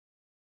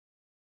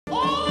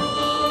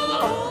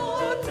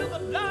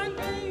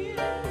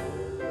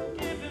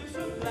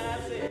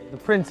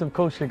prince of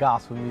kosher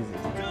gospel music.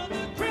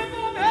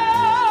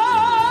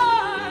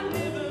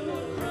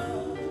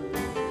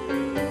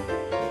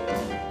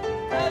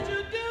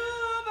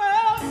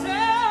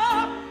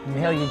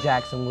 Mahalia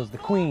Jackson was the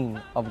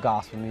queen of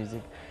gospel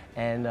music,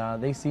 and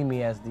they see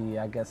me as the,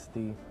 I guess,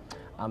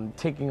 I'm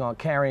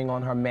carrying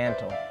on her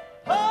mantle.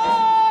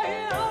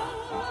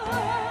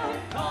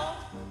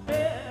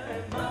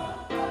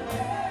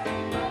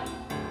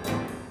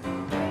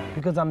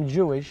 Because I'm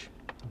Jewish,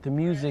 the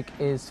music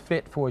is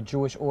fit for a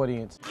Jewish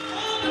audience.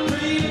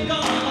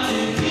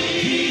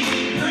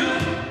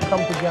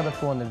 Come together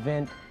for an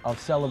event of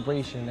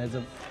celebration as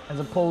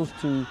opposed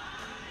to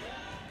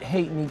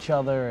hating each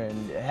other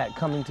and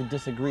coming to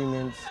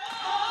disagreements.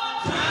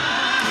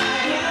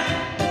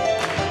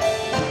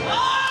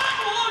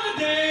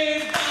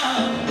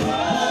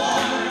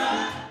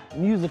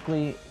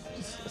 Musically,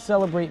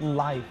 celebrating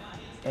life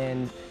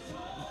and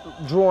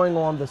drawing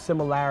on the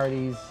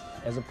similarities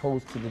as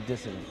opposed to the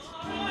dissonance.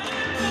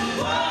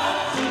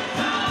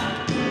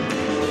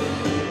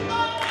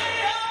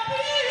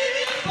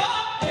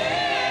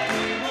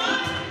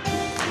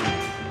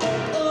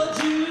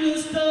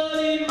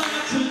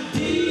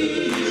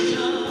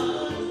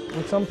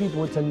 With some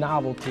people, it's a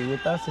novelty.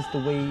 With us, it's the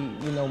way,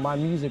 my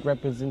music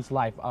represents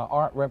life,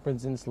 art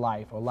represents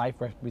life, or life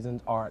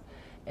represents art.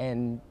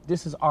 And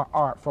this is our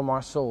art from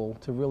our soul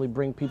to really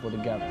bring people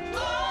together.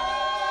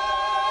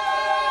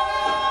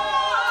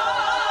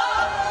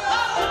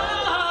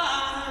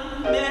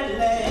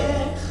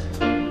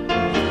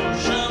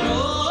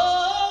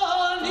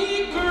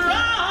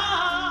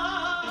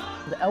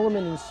 The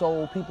element in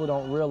soul people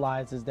don't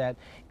realize is that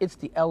it's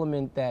the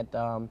element that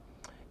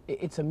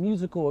it's a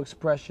musical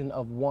expression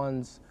of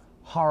one's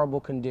horrible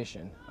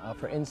condition.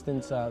 For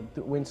instance,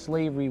 when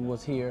slavery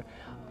was here,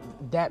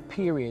 that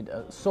period,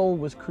 soul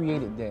was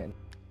created then.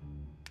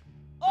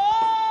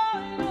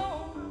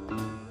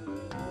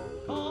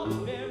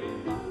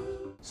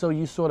 So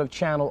you sort of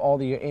channel all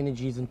of your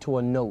energies into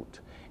a note,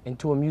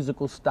 into a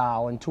musical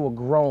style, into a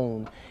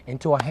groan,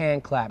 into a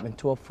hand clap,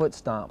 into a foot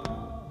stomp.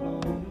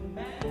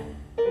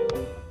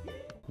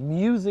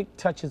 Music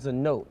touches a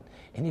note,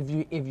 and if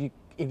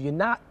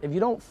you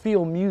don't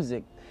feel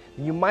music,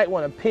 you might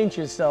want to pinch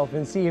yourself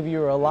and see if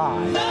you're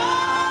alive.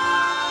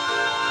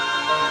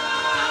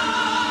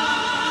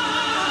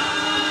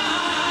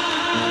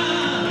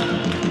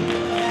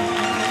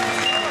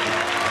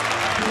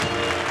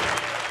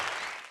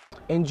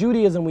 In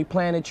Judaism, we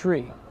plant a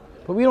tree,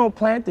 but we don't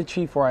plant the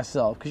tree for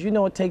ourselves, because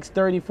it takes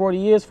 30, 40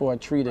 years for a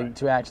tree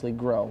to actually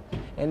grow.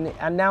 And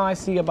now I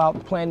see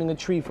about planting a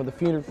tree for the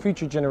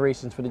future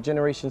generations, for the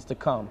generations to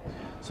come.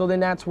 So then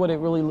that's what it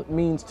really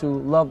means to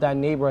love thy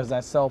neighbor as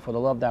thyself, or to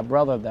love thy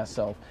brother as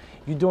thyself.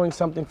 You're doing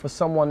something for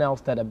someone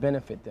else that'll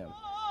benefit them.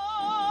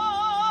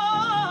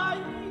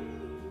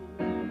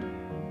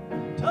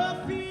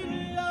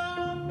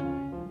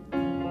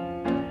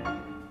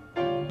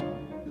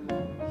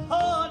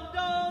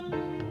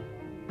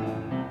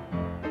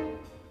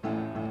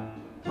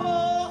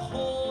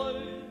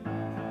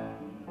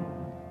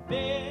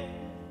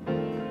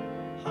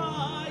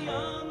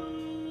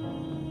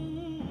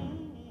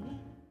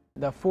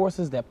 There are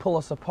forces that pull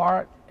us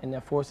apart, and there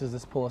are forces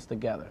that pull us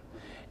together.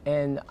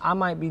 And I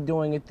might be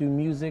doing it through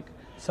music.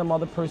 Some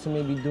other person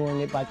may be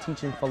doing it by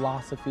teaching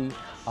philosophy.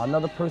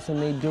 Another person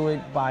may do it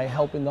by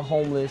helping the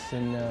homeless.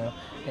 And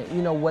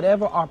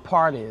whatever our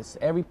part is,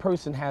 every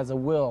person has a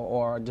will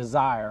or a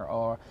desire,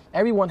 or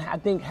everyone, I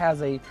think,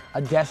 has a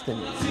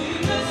destiny.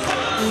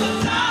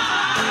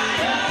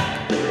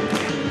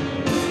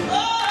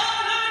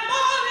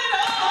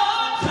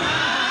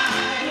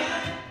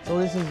 So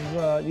this is,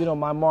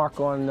 my mark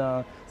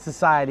on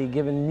society,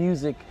 giving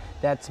music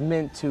that's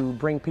meant to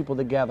bring people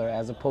together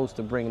as opposed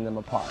to bringing them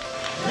apart.